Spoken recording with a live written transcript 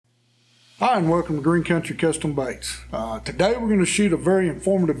Hi and welcome to Green Country Custom Baits. Today we're going to shoot a very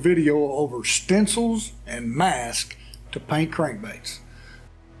informative video over stencils and masks to paint crankbaits.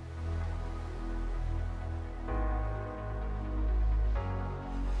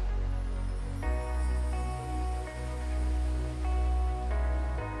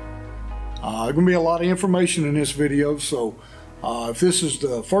 There's going to be a lot of information in this video, so if this is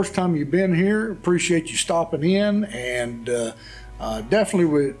the first time you've been here, appreciate you stopping in, and definitely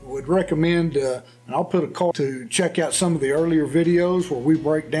would recommend, and I'll put a call to check out some of the earlier videos where we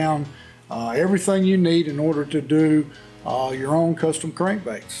break down everything you need in order to do your own custom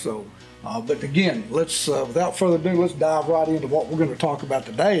crankbaits. So, but again, let's without further ado, let's dive right into what we're going to talk about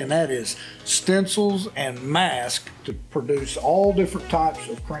today, and that is stencils and masks to produce all different types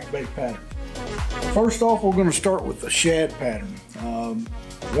of crankbait patterns. First off, we're going to start with the shad pattern.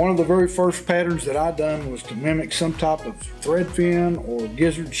 One of the very first patterns that I done was to mimic some type of thread fin or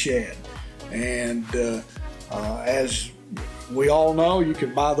gizzard shad, and as we all know, you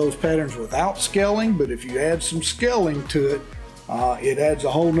can buy those patterns without scaling, but if you add some scaling to it, it adds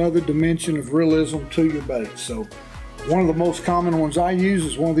a whole nother dimension of realism to your bait. So one of the most common ones I use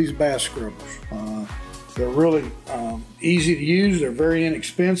is one of these bass scrubbers. They're really easy to use. They're very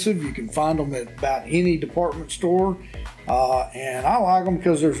inexpensive. You can find them at about any department store. And I like them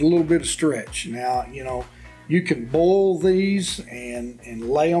because there's a little bit of stretch. Now, you know, you can boil these and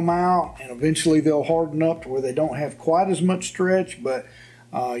lay them out, and eventually they'll harden up to where they don't have quite as much stretch, but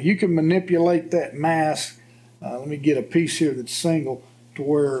you can manipulate that mask. Let me get a piece here that's single, to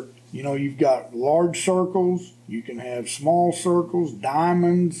where, you know, you've got large circles, you can have small circles,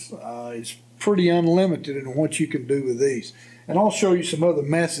 diamonds. It's pretty unlimited in what you can do with these. And I'll show you some other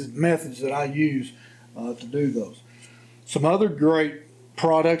methods that I use to do those. Some other great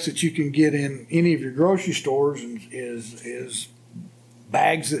products that you can get in any of your grocery stores is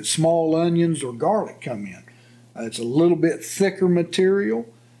bags that small onions or garlic come in. It's a little bit thicker material.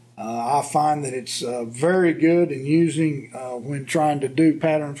 I find that it's very good in using when trying to do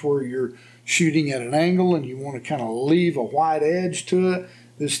patterns where you're shooting at an angle and you want to kind of leave a white edge to it.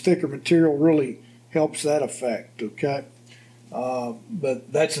 This thicker material really helps that effect, okay?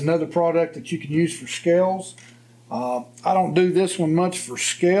 But that's another product that you can use for scales. I don't do this one much for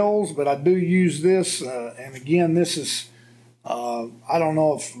scales, but I do use this, and again, this is, I don't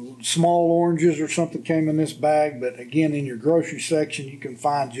know if small oranges or something came in this bag, but again, in your grocery section, you can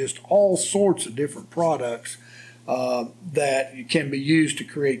find just all sorts of different products that can be used to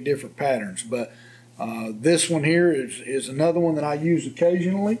create different patterns. But this one here is another one that I use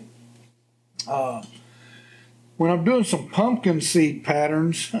occasionally. When I'm doing some pumpkin seed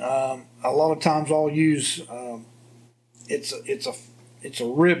patterns, a lot of times I'll use it's a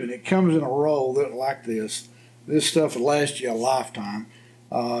ribbon. It comes in a roll like this. This stuff will last you a lifetime.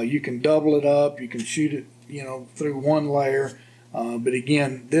 You can double it up. You can shoot it, you know, through one layer. But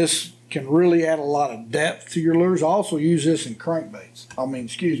again, this can really add a lot of depth to your lures. I also use this in crankbaits.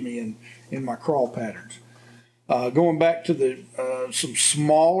 In my crawl patterns. Going back to the some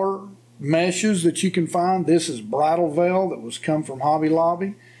smaller meshes that you can find. This is bridal veil that was come from Hobby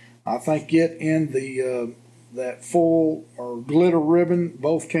Lobby. I think it and the that full or glitter ribbon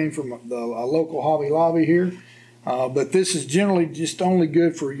both came from a local Hobby Lobby here. But this is generally just only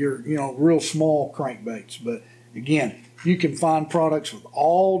good for your, you know, real small crankbaits. But again, you can find products with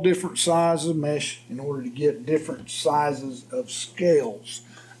all different sizes of mesh in order to get different sizes of scales.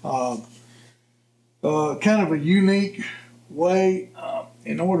 Kind of a unique way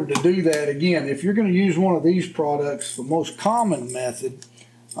in order to do that. Again, if you're going to use one of these products, the most common method,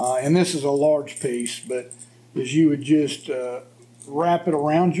 and this is a large piece, but is you would just wrap it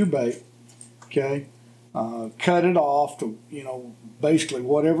around your bait, okay? Cut it off to, you know, basically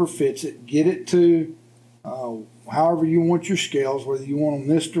whatever fits it. Get it to however you want your scales, whether you want them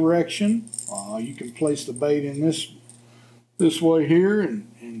this direction. You can place the bait in this way here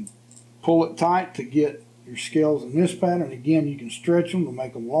and pull it tight to get your scales in this pattern. Again, you can stretch them to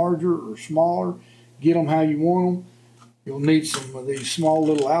make them larger or smaller. Get them how you want them. You'll need some of these small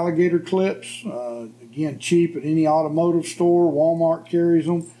little alligator clips. Again, cheap at any automotive store. Walmart carries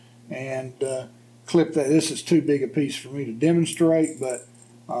them. And clip that. This is too big a piece for me to demonstrate, but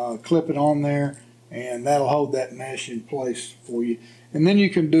clip it on there, and that'll hold that mesh in place for you. And then you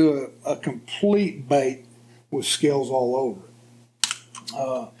can do a complete bait with scales all over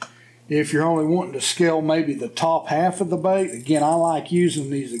it. If you're only wanting to scale maybe the top half of the bait, again, I like using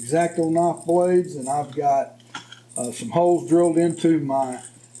these X-Acto knife blades, and I've got some holes drilled into my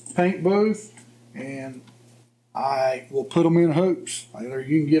paint booth, and I will put them in hoops. You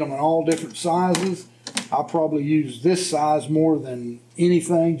can get them in all different sizes. I probably use this size more than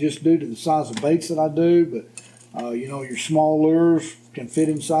anything just due to the size of baits that I do, but you know, your small lures can fit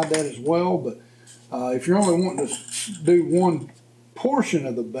inside that as well. But if you're only wanting to do one portion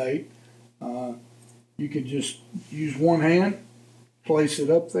of the bait, you can just use one hand, place it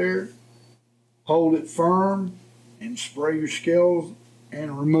up there, hold it firm, and spray your scales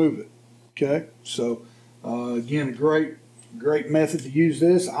and remove it. Okay, so again, a great method to use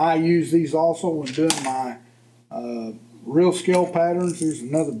this. I use these also when doing my real scale patterns. There's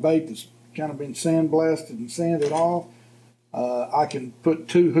another bait that's kind of been sandblasted and sanded off. I can put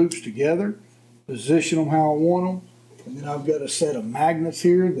two hoops together, position them how I want them, and then I've got a set of magnets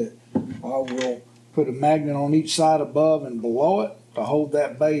here that I will put a magnet on each side above and below it to hold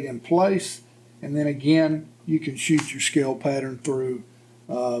that bait in place. And then again, you can shoot your scale pattern through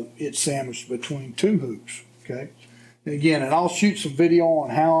it sandwiched between two hoops. Okay, and again, and I'll shoot some video on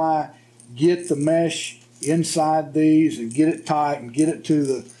how I get the mesh inside these and get it tight and get it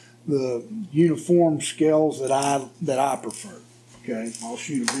to the uniform scales that I prefer. Okay, I'll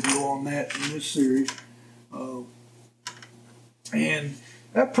shoot a video on that in this series, and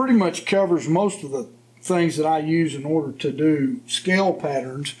that pretty much covers most of the things that I use in order to do scale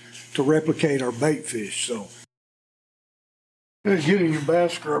patterns to replicate our bait fish. So getting your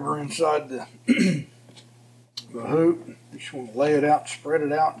bass scrubber inside the the hoop, you just want to lay it out, spread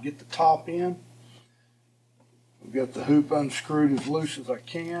it out, and get the top in. I've got the hoop unscrewed as loose as I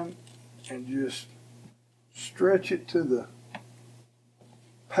can, and just stretch it to the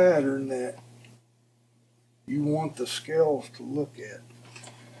pattern that you want the scales to look at.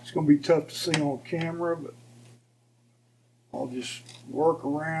 It's going to be tough to see on camera, but I'll just work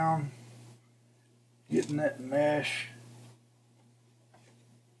around getting that mesh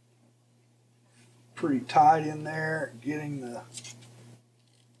pretty tight in there, getting the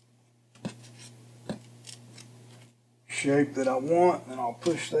shape that I want, and I'll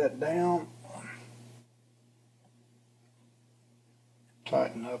push that down,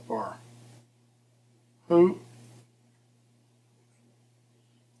 tighten up our hoop.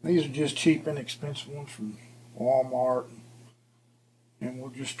 These are just cheap, inexpensive ones from Walmart, and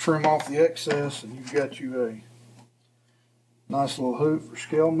we'll just trim off the excess, and you've got you a nice little hoop for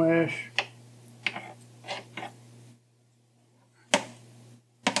scale mesh.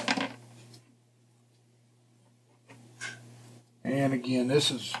 And again,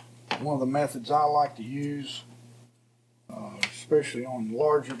 this is one of the methods I like to use, especially on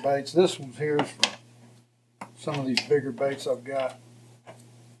larger baits. This one here is for some of these bigger baits I've got.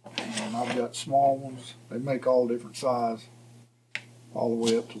 And I've got small ones. They make all different size, all the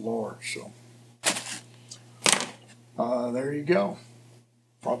way up to large. So there you go.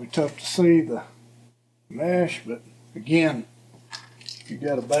 Probably tough to see the mesh, but again, if you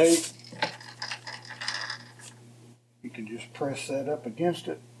got a bait, you can just press that up against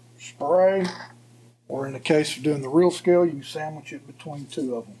it, spray, or in the case of doing the real scale, you can sandwich it between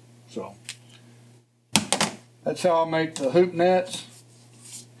two of them. So that's how I make the hoop nets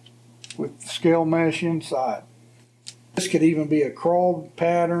with the scale mesh inside. This could even be a crawl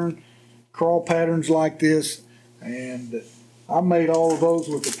pattern, crawl patterns like this, and I made all of those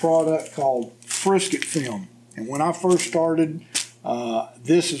with a product called Frisket film. And when I first started,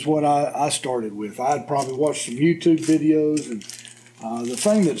 this is what I started with. I'd probably watched some YouTube videos, and the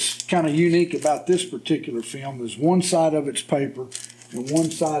thing that's kind of unique about this particular film is one side of it's paper and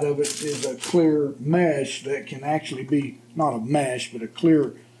one side of it is a clear mesh that can actually be, not a mesh, but a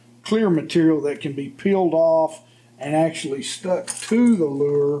clear material that can be peeled off and actually stuck to the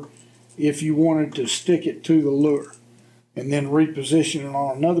lure if you wanted to stick it to the lure, and then reposition it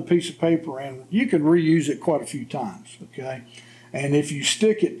on another piece of paper, and you can reuse it quite a few times. Okay, and if you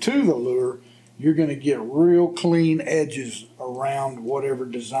stick it to the lure, you're going to get real clean edges around whatever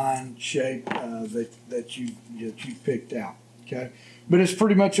design shape that you picked out. Okay, but it's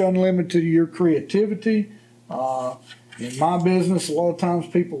pretty much unlimited to your creativity. In my business, a lot of times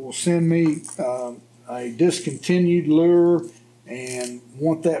people will send me a discontinued lure and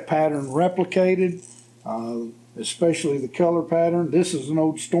want that pattern replicated, especially the color pattern. This is an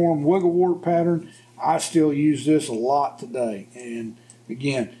old Storm Wigglewort pattern. I still use this a lot today. And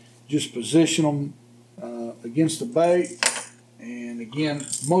again, just position them against the bait. And again,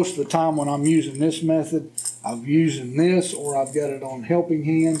 most of the time when I'm using this method, I'm using this or I've got it on helping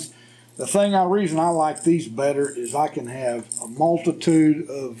hands. The reason I like these better is I can have a multitude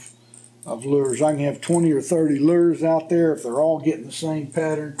of lures. I can have 20 or 30 lures out there. If they're all getting the same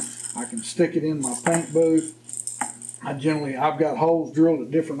pattern, I can stick it in my paint booth. I've got holes drilled at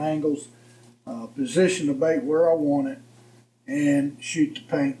different angles, position the bait where I want it, and shoot the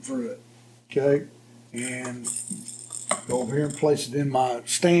paint through it. Okay, and go over here and place it in my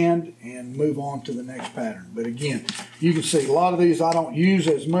stand and move on to the next pattern. But again, you can see a lot of these I don't use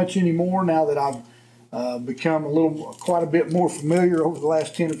as much anymore now that I've become quite a bit more familiar over the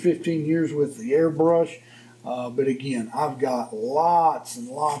last 10 or 15 years with the airbrush. But again, I've got lots and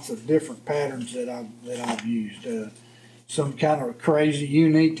lots of different patterns that I've used. Some kind of crazy,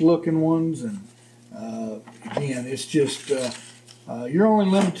 unique looking ones, and again, it's just you're only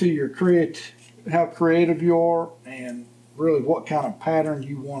limited to your how creative you are, and really what kind of pattern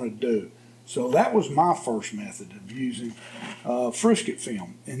you want to do. So that was my first method of using frisket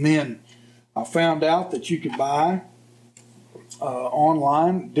film, and then I found out that you could buy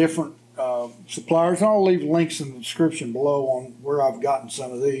online different suppliers. I'll leave links in the description below on where I've gotten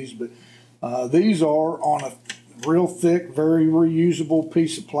some of these, but these are on a real thick, very reusable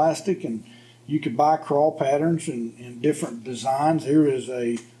piece of plastic, and you could buy crawl patterns in different designs. Here is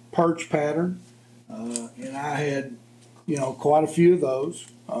a perch pattern, and I had quite a few of those.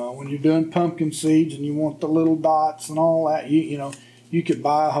 When you're doing pumpkin seeds and you want the little dots and all that, you could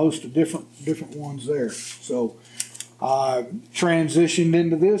buy a host of different ones there. So I transitioned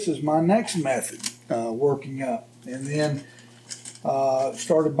into this as my next method, working up, and then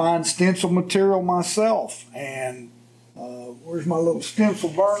started buying stencil material myself. And where's my little stencil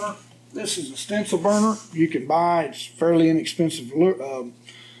burner? This is a stencil burner you can buy. It's fairly inexpensive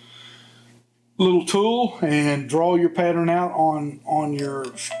little tool, and draw your pattern out on your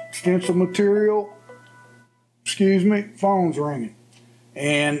stencil material. Excuse me, phone's ringing.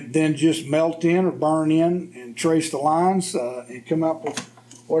 And then just melt in or burn in and trace the lines and come up with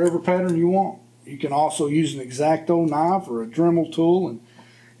whatever pattern you want. You can also use an X-Acto knife or a Dremel tool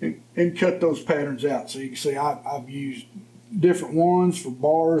and cut those patterns out. So you can see I've used different ones for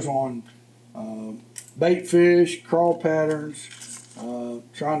bars on bait fish, crawl patterns,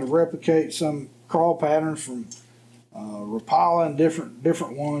 trying to replicate some crawl patterns from Rapala and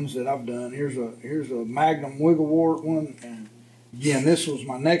different ones that I've done. Here's a Magnum Wigglewort one, and again, this was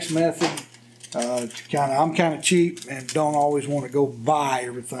my next method. I'm kind of cheap and don't always want to go buy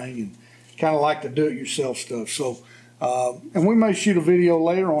everything, and kind of like to do it yourself stuff. So, and we may shoot a video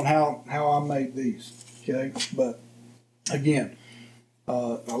later on how I made these. Okay, but again,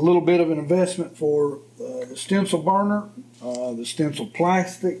 a little bit of an investment for the stencil burner. The stencil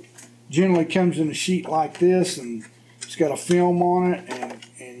plastic generally comes in a sheet like this, and it's got a film on it,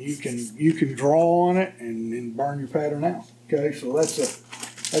 and you can draw on it and burn your pattern out. Okay, so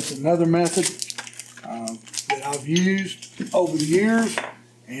that's another method that I've used over the years,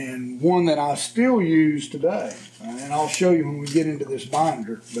 and one that I still use today. And I'll show you when we get into this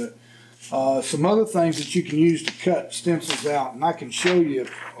binder. But some other things that you can use to cut stencils out, and I can show you.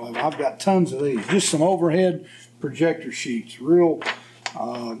 I've got tons of these. Just some overhead projector sheets.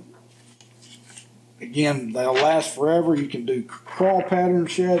 Again, they'll last forever. You can do crawl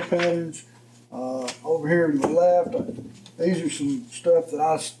patterns, shad patterns. Over here on the left, these are some stuff that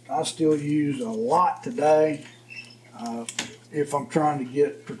I still use a lot today if I'm trying to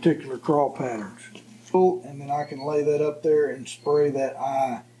get particular crawl patterns. And then I can lay that up there and spray that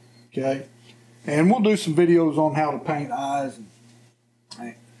eye. Okay, and we'll do some videos on how to paint eyes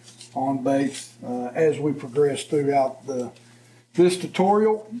and on baits as we progress throughout this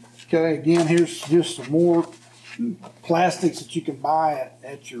tutorial. Okay, again, here's just some more plastics that you can buy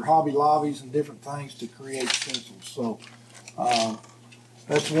at your Hobby Lobbies and different things to create stencils. So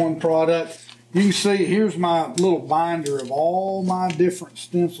that's one product. You can see here's my little binder of all my different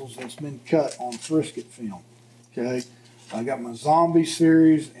stencils that's been cut on frisket film. Okay, I got my zombie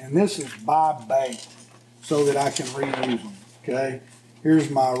series, and this is by bait so that I can reuse them. Okay, here's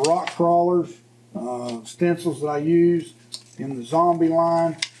my rock crawlers stencils that I use in the zombie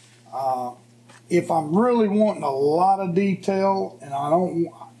line. If I'm really wanting a lot of detail and I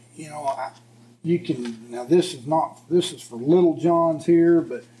don't, you can, now this is for Little John's here,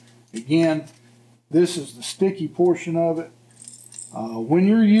 but again, this is the sticky portion of it. When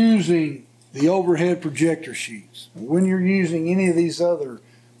you're using the overhead projector sheets, when you're using any of these other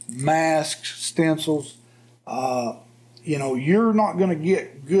masks, stencils, you're not going to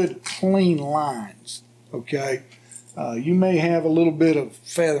get good clean lines, okay? You may have a little bit of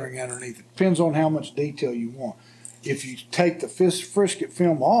feathering underneath. It depends on how much detail you want. If you take the frisket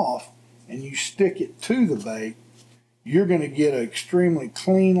film off and you stick it to the bait, you're going to get an extremely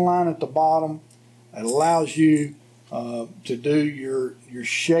clean line at the bottom. It allows you to do your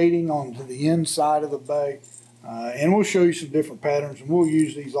shading onto the inside of the bait. And we'll show you some different patterns, and we'll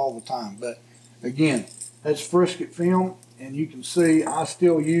use these all the time. But again, that's frisket film, and you can see I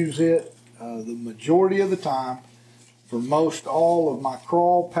still use it the majority of the time for most all of my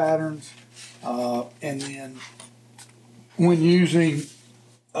crawl patterns. And then when using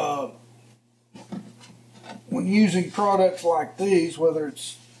products like these, whether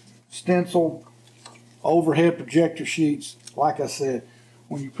it's stencil, overhead projector sheets, like I said,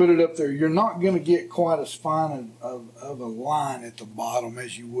 when you put it up there, you're not going to get quite as fine of a line at the bottom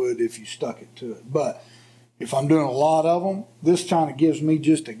as you would if you stuck it to it. But if I'm doing a lot of them, this kind of gives me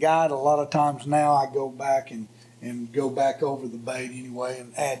just a guide. A lot of times now I go back and go back over the bait anyway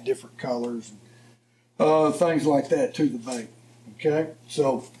and add different colors and things like that to the bait. Okay,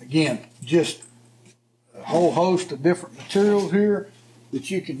 so again, just a whole host of different materials here that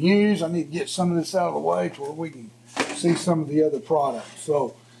you can use. I need to get some of this out of the way to where we can see some of the other products.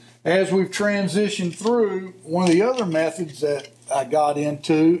 So as we've transitioned through, one of the other methods that I got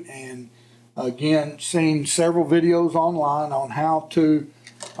into, and again, seen several videos online on how to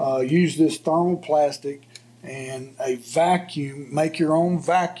use this thermoplastic and a vacuum, make your own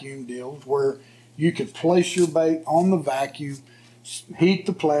vacuum deals where you could place your bait on the vacuum, heat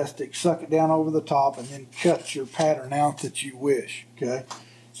the plastic, suck it down over the top, and then cut your pattern out that you wish. Okay,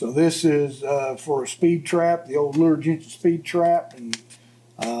 so this is for a speed trap, the old Lure Gentian speed trap, and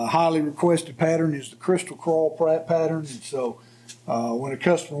highly requested pattern is the crystal crawl pattern. And so when a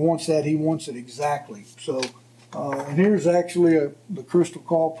customer wants that, he wants it exactly. So and here's actually the crystal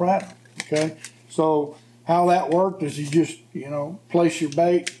crawl pattern. Okay, so how that worked is you just, place your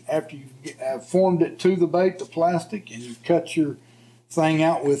bait after you have formed it to the bait, the plastic, and you cut your thing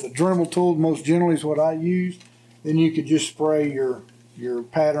out with a Dremel tool. Most generally is what I use. Then you could just spray your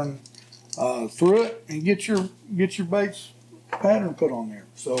pattern through it and get your bait's pattern put on there.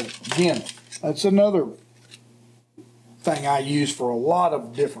 So again, that's another thing I use for a lot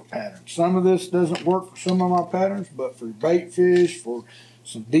of different patterns. Some of this doesn't work for some of my patterns, but for bait fish, for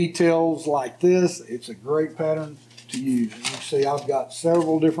some details like this, it's a great pattern to use. And you see I've got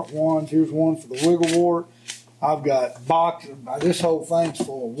several different ones. Here's one for the wiggle wart. I've got boxes. This whole thing's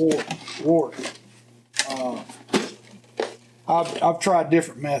full of wart. I've tried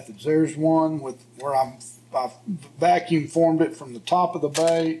different methods. There's one where I've vacuum formed it from the top of the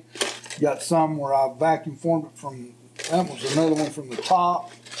bait. Got some where I've vacuum formed it from, that was another one from the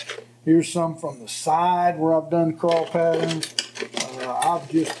top. Here's some from the side where I've done crawl patterns.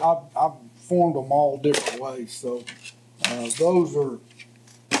 I've formed them all different ways. So those are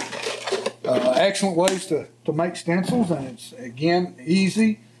excellent ways to make stencils, and it's again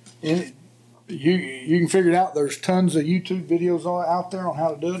easy. And you can figure it out. There's tons of YouTube videos out there on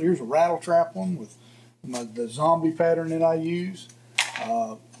how to do it. Here's a rattle trap one with the zombie pattern that I use.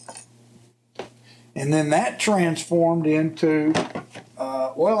 And then that transformed into,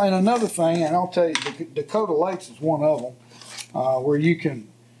 and another thing, and I'll tell you, Dakota Lakes is one of them, where you can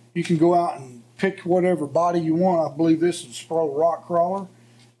go out and pick whatever body you want. I believe this is Spro Rock Crawler,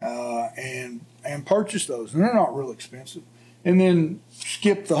 and purchase those, and they're not real expensive. And then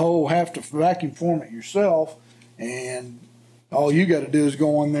skip the whole have to vacuum form it yourself, and all you got to do is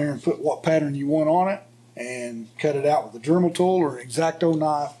go in there and put what pattern you want on it and cut it out with a Dremel tool or an X-Acto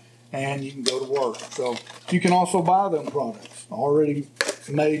knife, and you can go to work. So you can also buy them products already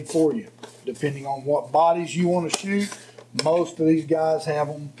made for you, depending on what bodies you want to shoot. Most of these guys have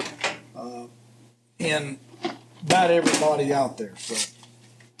them in about everybody out there. So,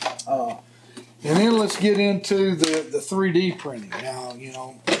 and then let's get into the 3D printing. Now,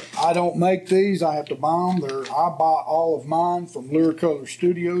 I don't make these. I have to buy them. I bought all of mine from Lure Color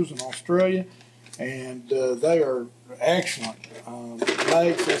Studios in Australia, and they are excellent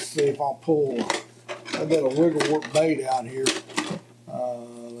baits. Let's see if I'll pull. I've got a wiggle wart bait out here.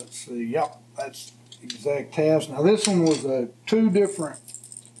 Let's see. Yep, that's exact task. Now this one was two different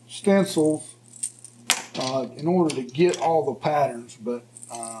stencils in order to get all the patterns, but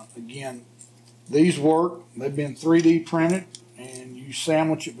again, these work. They've been 3D printed, and you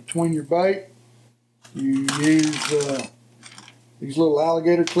sandwich it between your bait. You use these little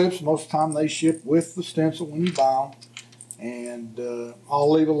alligator clips. Most of the time they ship with the stencil when you buy them. And I'll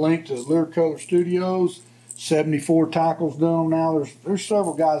leave a link to Lure Color Studios. 74 tackles doing them now. There's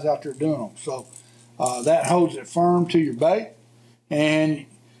several guys out there doing them. So that holds it firm to your bait. And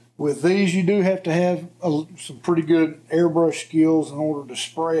with these, you do have to have some pretty good airbrush skills in order to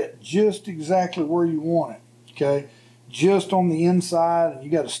spray it just exactly where you want it. Okay, just on the inside, and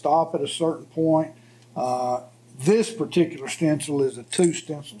you got to stop at a certain point. This particular stencil is a 2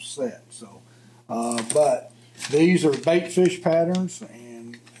 stencil set. So, but these are bait fish patterns,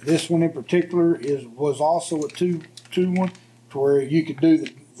 and this one in particular was also a 2 one, to where you could do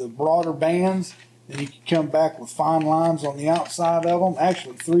the broader bands. Then you can come back with fine lines on the outside of them.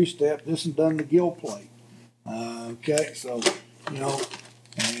 Actually, 3-step. This has done the gill plate. Okay, so, you know,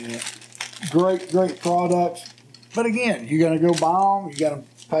 and great products. But again, you got to go buy them. You got to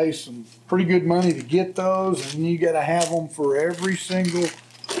pay some pretty good money to get those, and you got to have them for every single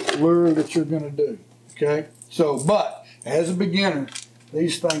lure that you're going to do. Okay, so but as a beginner,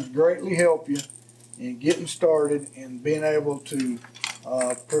 these things greatly help you in getting started and being able to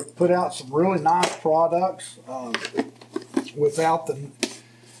put out some really nice products without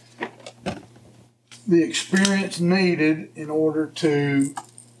the experience needed in order to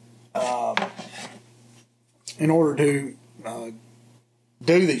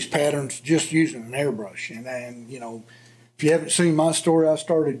do these patterns just using an airbrush. And you know, if you haven't seen my story, I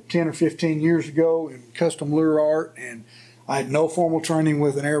started 10 or 15 years ago in custom lure art, and I had no formal training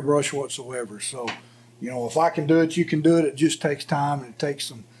with an airbrush whatsoever. So, you know, if I can do it, you can do it. It just takes time, and it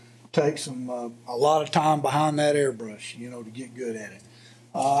takes a lot of time behind that airbrush, you know, to get good at it.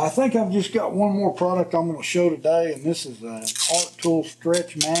 I think I've just got one more product I'm going to show today, and this is an Art Tool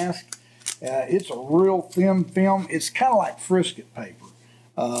stretch mask. It's a real thin film. It's kind of like frisket paper,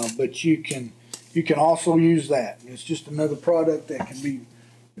 but you can also use that. It's just another product that can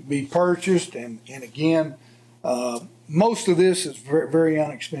be purchased, and again, most of this is very, very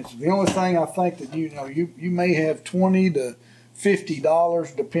inexpensive. The only thing I think that you may have $20 to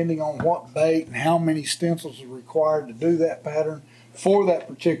 $50 depending on what bait and how many stencils are required to do that pattern for that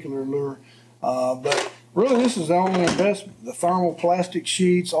particular lure. But really, this is the only investment. The thermoplastic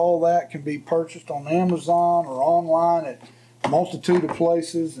sheets, all that can be purchased on Amazon or online at a multitude of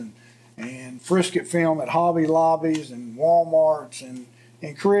places, and frisket film at Hobby Lobbies and Walmarts,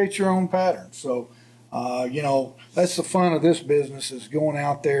 and create your own patterns. So, you know, that's the fun of this business, is going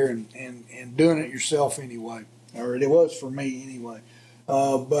out there and doing it yourself anyway, or it was for me anyway.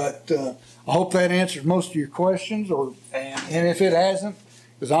 But I hope that answers most of your questions, and if it hasn't,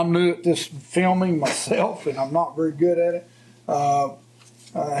 because I'm new at this filming myself and I'm not very good at it.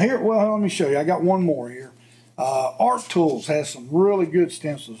 Here, well, let me show you. I got one more here. Art Tools has some really good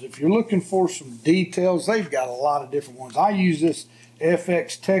stencils. If you're looking for some details, they've got a lot of different ones. I use this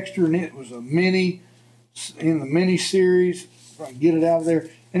FX texture, and it was a mini, in the mini series. If I can get it out of there,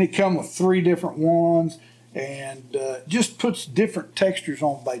 and it comes with 3 different ones, and just puts different textures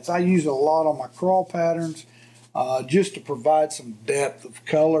on baits. I use it a lot on my crawl patterns, just to provide some depth of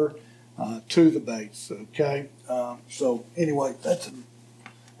color to the baits. Okay, so anyway, that's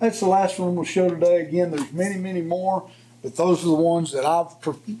the last one we'll show today. Again, there's many more, but those are the ones that I've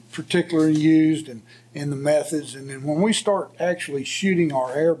particularly used and in the methods. And then when we start actually shooting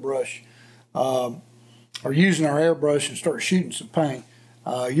our airbrush, or using our airbrush and start shooting some paint,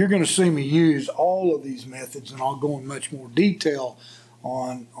 you're going to see me use all of these methods, and I'll go in much more detail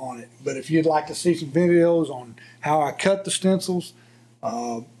on it. But if you'd like to see some videos on how I cut the stencils,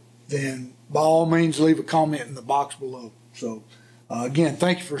 then by all means leave a comment in the box below. So again,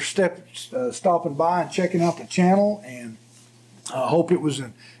 thank you for stopping by and checking out the channel, and I hope it was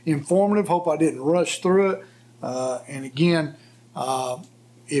informative. Hope I didn't rush through it. And again,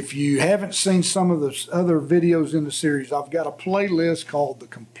 if you haven't seen some of the other videos in the series, I've got a playlist called The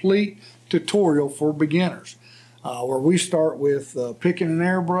Complete Tutorial for Beginners, where we start with picking an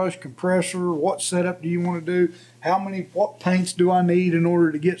airbrush, compressor, what setup do you want to do, what paints do I need in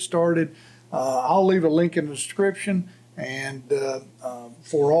order to get started. I'll leave a link in the description, and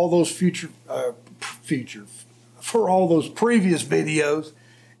for all those for all those previous videos.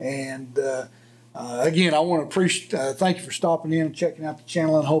 And again, I want to thank you for stopping in and checking out the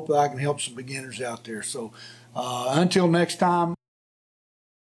channel, and hope that I can help some beginners out there. So until next time.